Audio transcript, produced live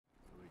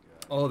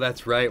Oh,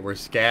 that's right. We're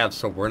scavs,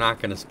 so we're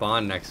not gonna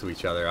spawn next to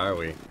each other, are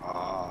we?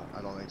 I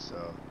don't think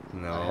so. I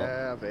No.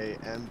 have a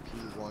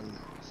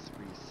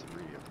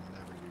MP133. I've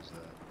never used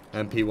that. It's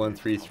only great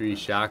for MP133 offense.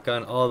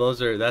 shotgun. Oh,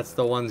 that's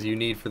the ones you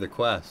need for the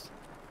quest.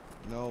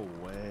 No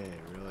way,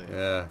 really.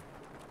 Yeah.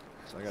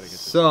 So I gotta get this thing.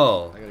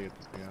 So, I gotta get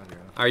this thing out of here.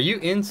 are you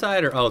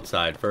inside or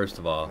outside, first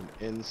of all? I'm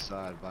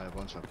inside by a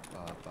bunch of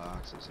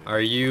boxes here.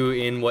 Are you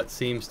in what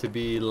seems to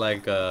be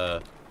like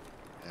a...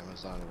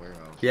 Amazon warehouse.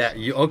 Yeah,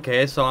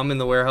 okay, so I'm in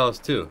the warehouse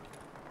too.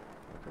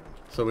 Okay.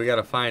 So we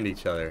gotta find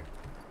each other.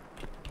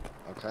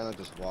 I'll kind of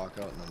just walk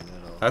out in the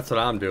middle. That's what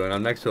I'm doing.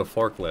 I'm next to a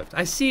forklift.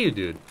 I see you,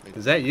 dude.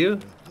 Is that you?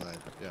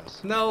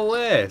 Yes. No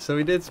way. So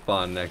we did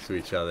spawn next to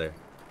each other.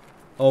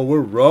 Oh, we're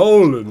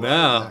rolling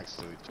now. Next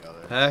to each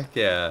other. Heck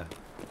yeah. A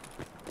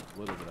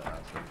little bit of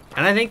effort.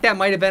 And I think that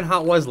might have been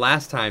how it was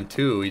last time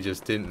too. We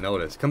just didn't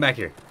notice. Come back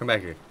here. Come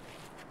back here.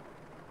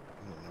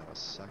 I don't know, a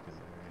secondary.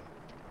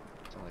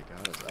 That's all I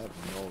got is I have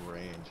no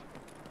range.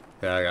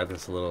 Yeah, I got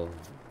this little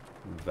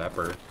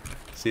Vepper.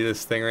 See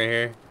this thing right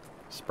here?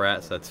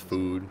 Sprats, that's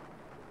food.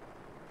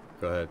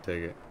 Go ahead,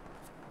 take it.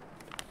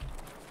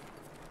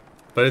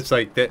 But it's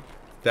like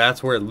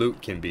that's where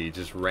loot can be,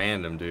 just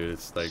random, dude.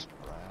 It's like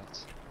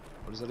Sprats.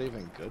 What is that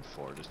even good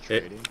for? Just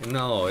trading?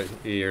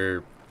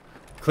 You're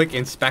click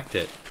inspect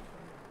it,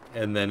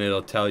 and then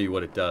it'll tell you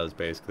what it does.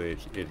 Basically,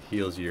 it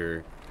heals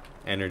your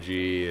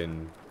energy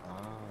and.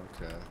 Ah,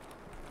 okay.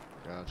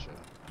 Gotcha.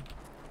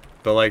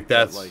 But like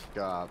that's like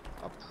a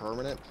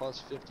permanent plus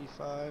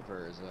 55,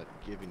 or is that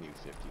giving you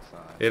 55?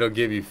 It'll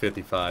give you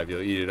 55.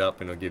 You'll eat it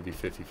up, and it'll give you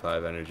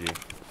 55 energy,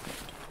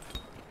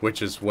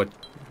 which is what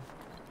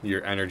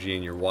your energy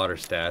and your water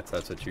stats.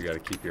 That's what you got to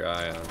keep your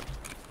eye on.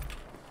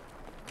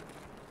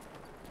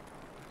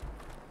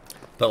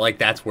 But like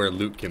that's where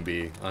loot can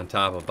be, on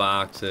top of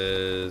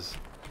boxes.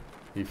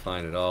 You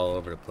find it all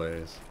over the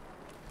place.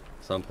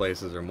 Some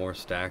places are more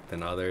stacked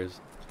than others.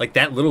 Like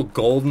that little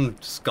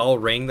golden skull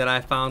ring that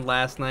I found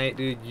last night,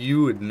 dude.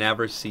 You would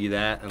never see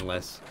that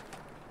unless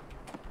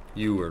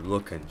you were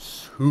looking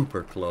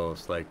super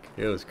close. Like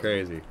it was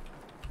crazy.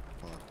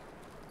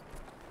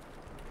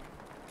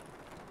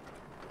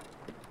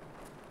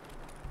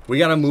 We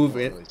gotta move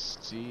in. Really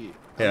see.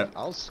 Yeah.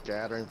 I was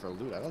scattering for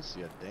loot. I don't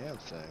see a damn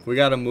thing. We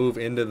gotta move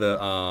into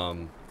the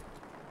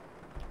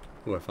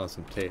Ooh, I found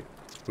some tape.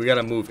 We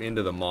gotta move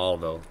into the mall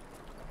though.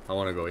 I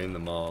wanna go in the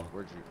mall.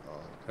 Where'd you? Oh,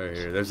 Right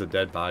here. There's a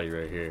dead body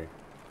right here.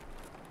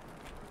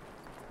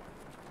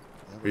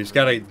 We just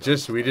gotta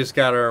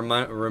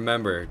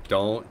remember,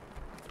 don't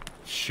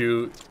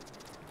shoot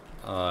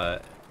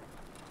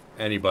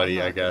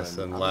anybody, I guess,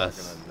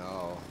 unless. I'm not gonna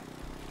know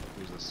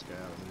who's a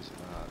scout and who's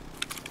not.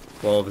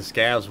 Well, the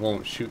scavs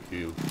won't shoot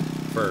you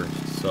first,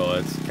 so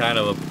it's kind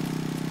of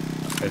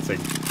a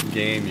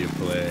game you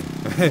play.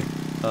 I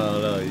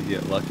don't know, you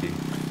get lucky.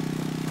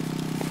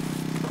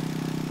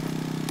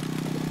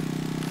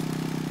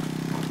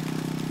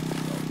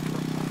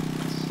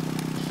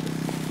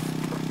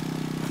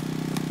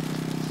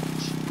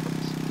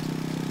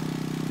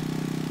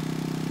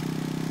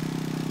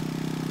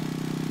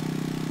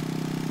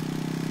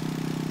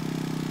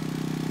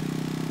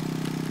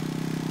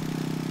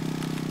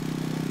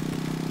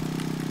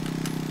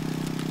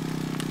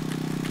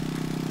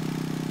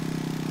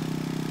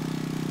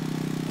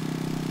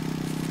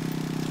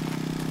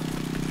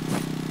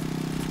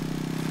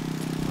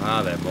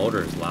 Wow, that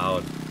motor is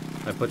loud.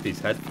 I put these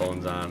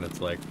headphones on,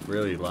 it's like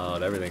really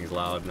loud. Everything's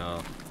loud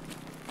now.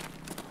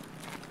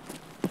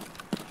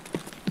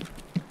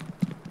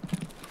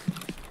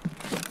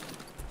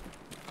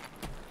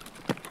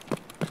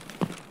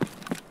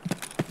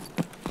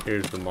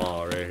 Here's the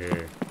mall right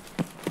here.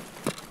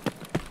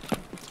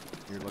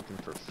 You're looking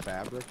for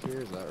fabric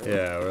here, is that right?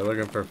 Yeah, we're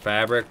looking for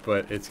fabric,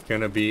 but it's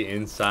gonna be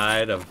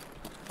inside of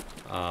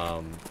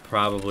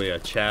probably a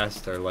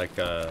chest or like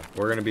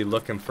we're gonna be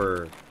looking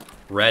for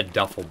red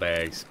duffel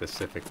bags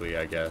specifically,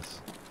 I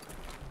guess.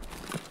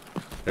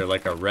 They're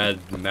like a red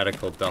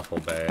medical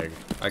duffel bag.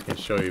 I can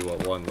show you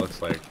what one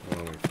looks like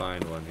when we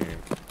find one here.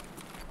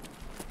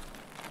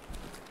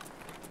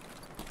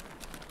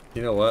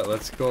 You know what?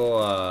 Let's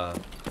go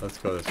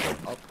this way.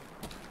 Up.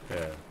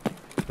 Yeah.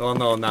 Well,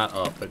 no, not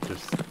up, but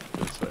just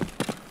this way.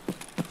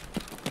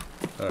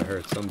 That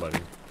hurt somebody.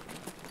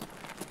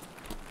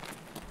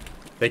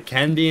 They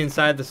can be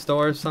inside the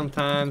stores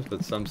sometimes,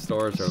 but some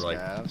stores are like...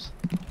 Scavs?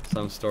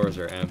 Some stores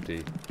are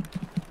empty.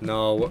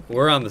 No,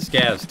 we're on the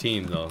scavs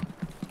team though.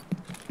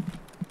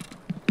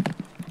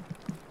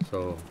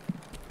 So...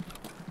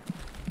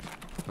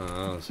 I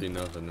don't see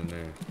nothing in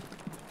there.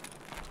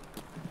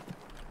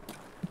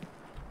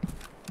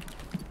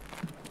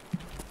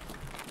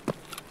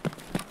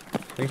 I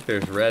think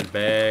there's red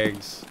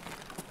bags.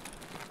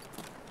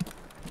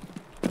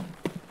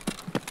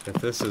 If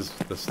this is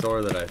the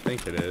store that I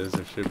think it is,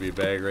 there should be a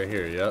bag right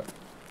here. Yep.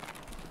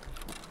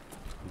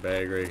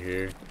 Bag right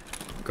here.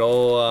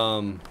 Go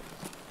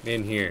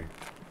in here.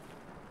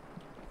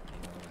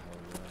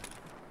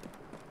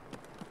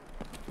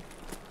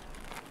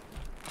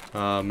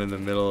 In the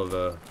middle of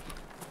the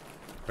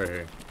right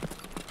here.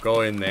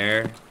 Go in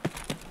there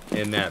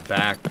in that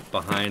back,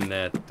 behind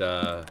that,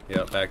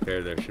 yeah, back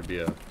there, there should be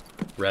a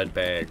red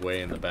bag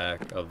way in the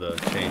back of the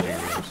changing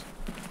rooms.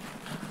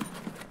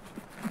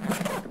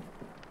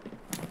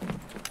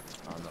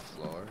 On the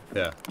floor?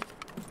 Yeah.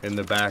 In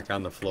the back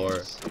on the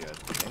floor.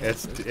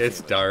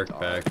 It's dark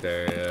back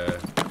there, yeah.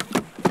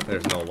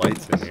 There's no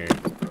lights in here.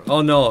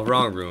 Oh no,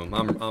 wrong room.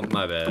 I'm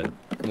my bad.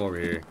 Come over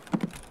here.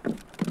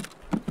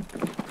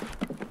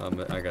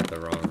 I got the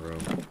wrong room.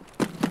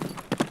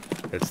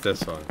 It's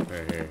this one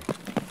right here.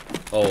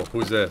 Oh,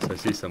 who's this? I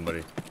see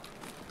somebody.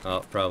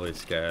 Oh, probably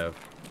Scav.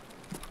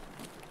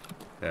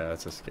 Yeah,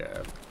 that's a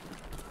Scav.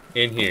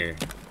 In here.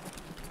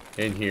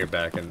 In here,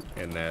 back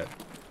in that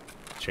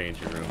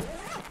changing room.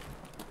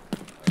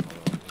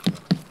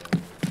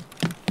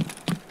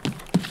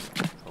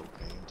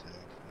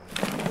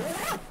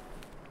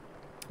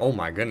 Oh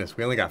my goodness,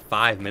 we only got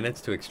 5 minutes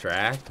to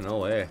extract? No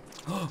way.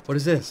 What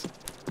is this?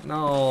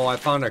 No, I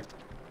found a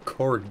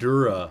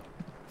Cordura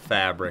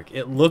fabric.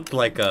 It looked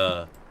like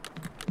the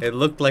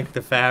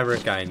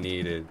fabric I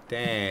needed.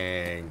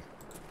 Dang.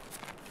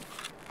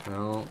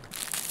 No.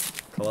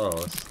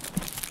 Close.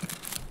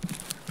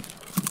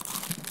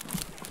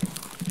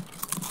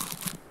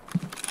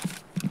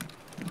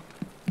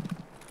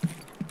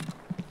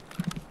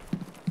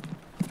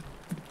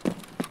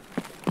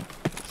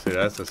 See,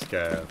 that's a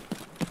Scav.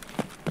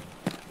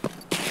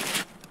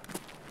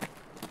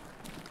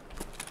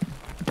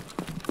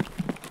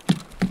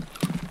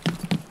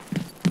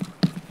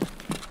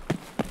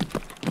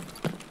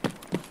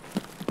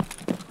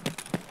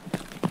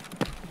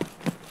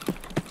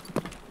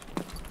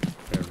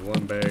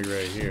 One bag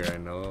right here, I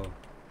know.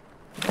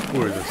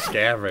 Ooh, there's a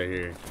Scav right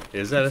here.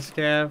 Is that a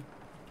Scav?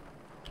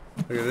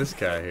 Look at this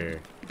guy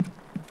here.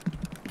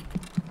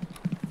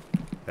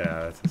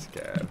 Yeah, that's a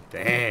Scav.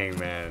 Dang,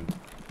 man.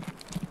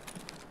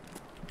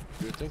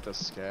 You would think the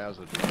Scavs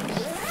would be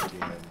sneaky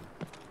and...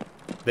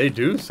 They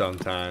do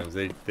sometimes.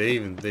 They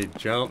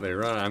jump, they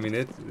run. I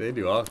mean, they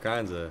do all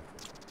kinds of...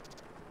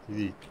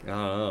 I don't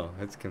know.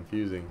 It's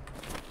confusing.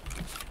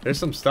 There's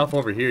some stuff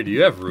over here. Do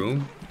you have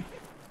room?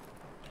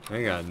 I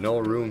ain't got no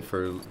room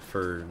for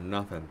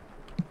nothing.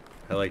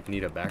 I like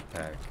need a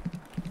backpack.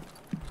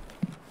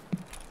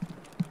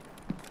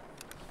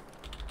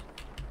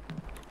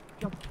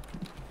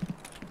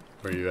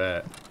 Where you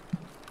at?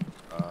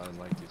 In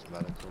like these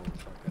medical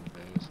fucking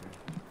bays here.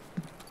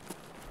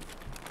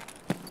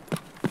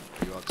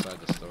 Are you outside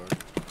the store?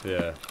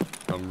 Yeah,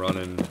 I'm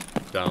running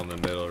down the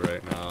middle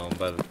right now. I'm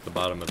by the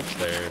bottom of the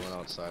stairs. I'm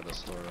outside the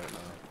store right now.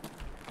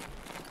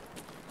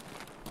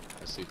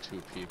 I see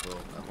 2 people.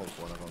 I hope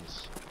one of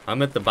them's...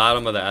 I'm at the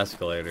bottom of the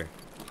escalator.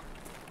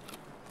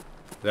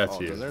 That's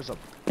oh, you. There's a,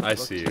 I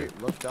see you.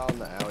 Look down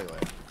the alleyway.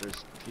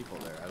 There's people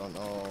there. I don't know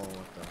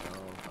what the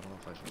hell. I don't know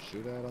if I should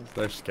shoot at them.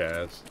 They're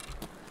Scavs.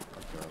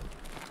 Okay.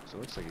 So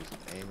it looks like he's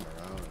aiming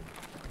around.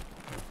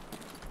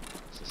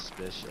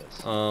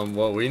 Suspicious.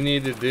 What we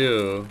need to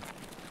do...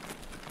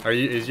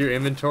 Is your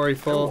inventory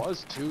full? There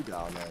was 2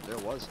 down there. There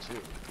was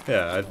 2.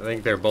 Yeah, I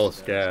think they're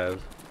both Scavs.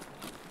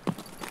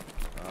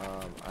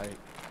 I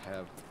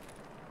have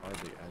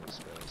hardly any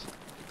space.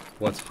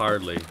 What's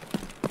hardly? Like,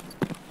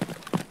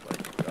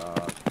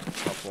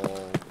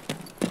 couple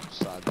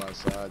side by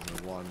sides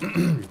and one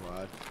pretty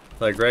wide.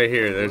 Like right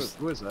here, there's...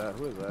 Who is that?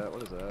 Who is that?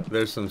 What is that?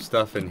 There's some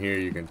stuff in here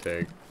you can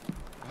take.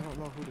 I don't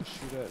know who to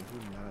shoot at and who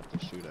not to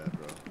shoot at,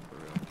 bro. For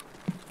real.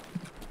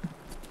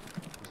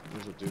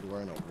 There's a dude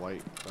wearing a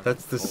white...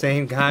 That's the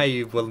same guy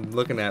you've been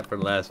looking at for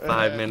the last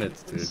 5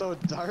 minutes, dude. It's so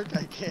dark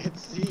I can't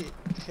see.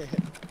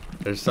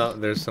 There's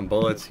some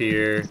bullets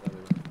here.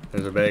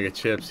 There's a bag of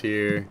chips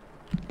here.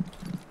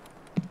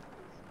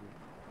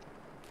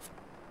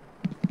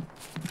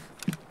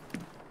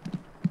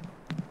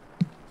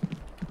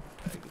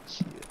 Bag of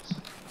chips.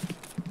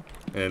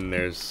 And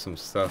there's some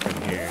stuff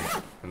in here,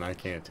 and I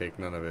can't take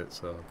none of it,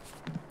 so...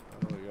 I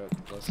know we got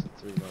less than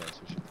 3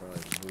 minutes, we should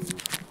probably move.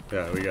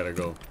 Yeah, we gotta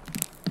go.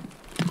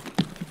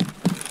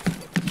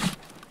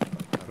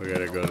 We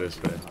gotta go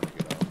this way.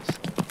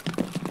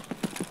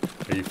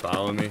 Are you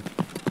following me?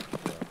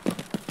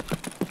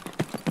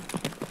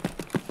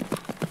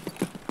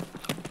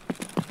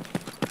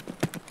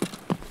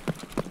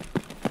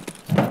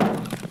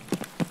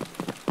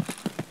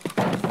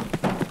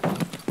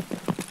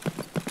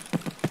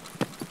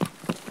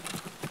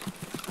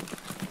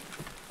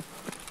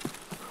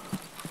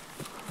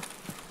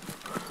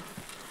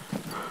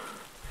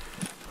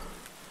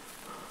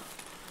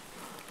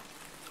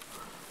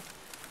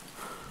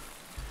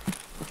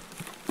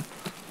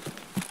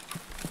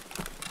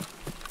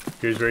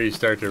 Here's where you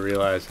start to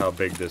realize how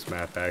big this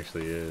map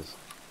actually is.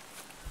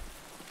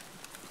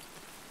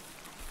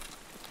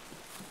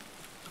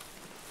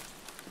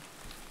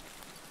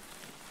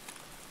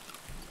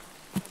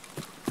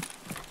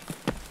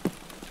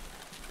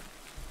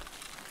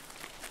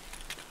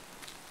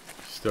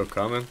 Still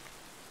coming?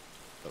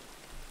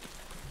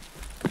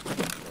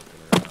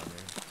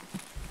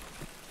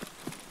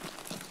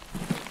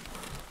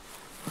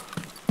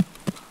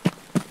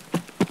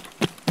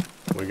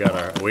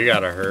 We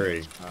gotta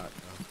hurry.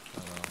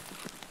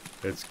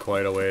 It's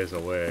quite a ways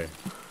away.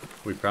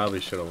 We probably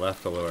should have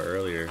left a little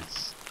earlier.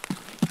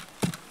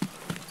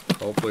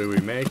 Hopefully we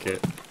make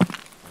it.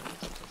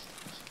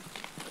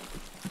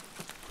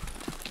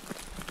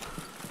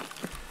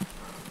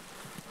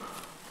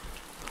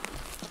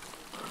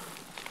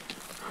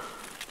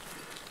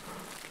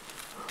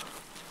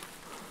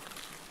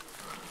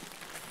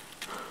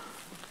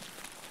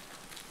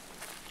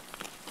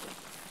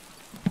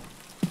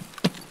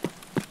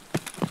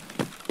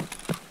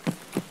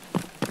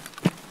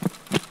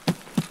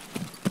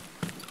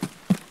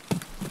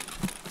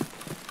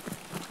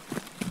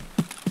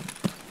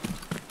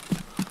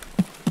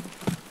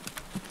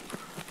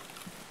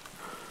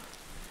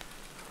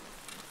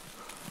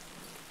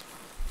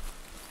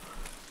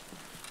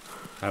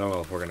 I don't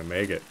know if we're gonna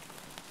make it.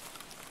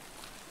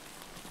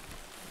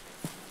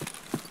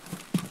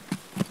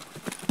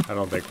 I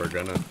don't think we're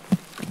gonna.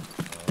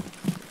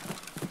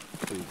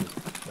 So you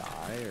just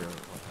die, or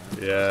what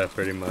happens? Yeah,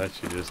 pretty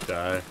much. You just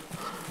die.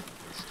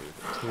 Stupid.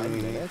 10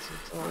 minutes?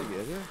 That's all I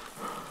give you?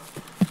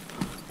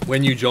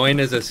 When you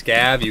join as a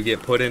scav, you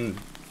get put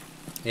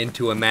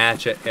into a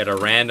match at a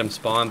random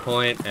spawn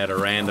point at a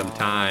random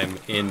time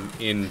in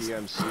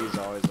PMC is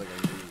always like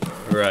a new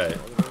world. Right. Is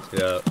that what it is?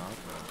 Yeah. Okay.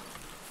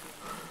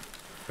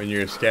 When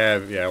you're a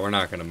scav, yeah, we're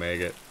not gonna make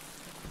it.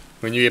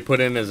 When you get put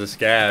in as a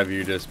scav,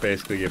 you just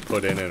basically get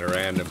put in at a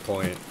random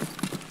point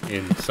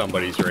in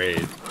somebody's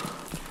raid.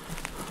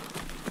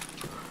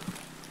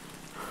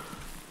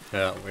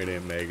 Yeah, we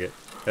didn't make it.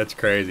 That's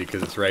crazy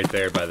because it's right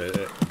there by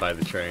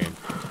the train.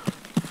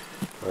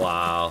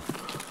 Wow.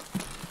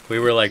 We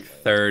were like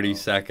 30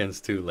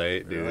 seconds too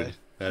late, dude. Really?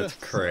 That's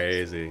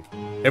crazy.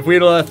 If we'd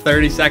left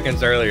 30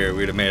 seconds earlier,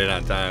 we'd have made it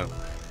on time.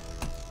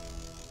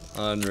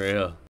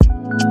 Unreal.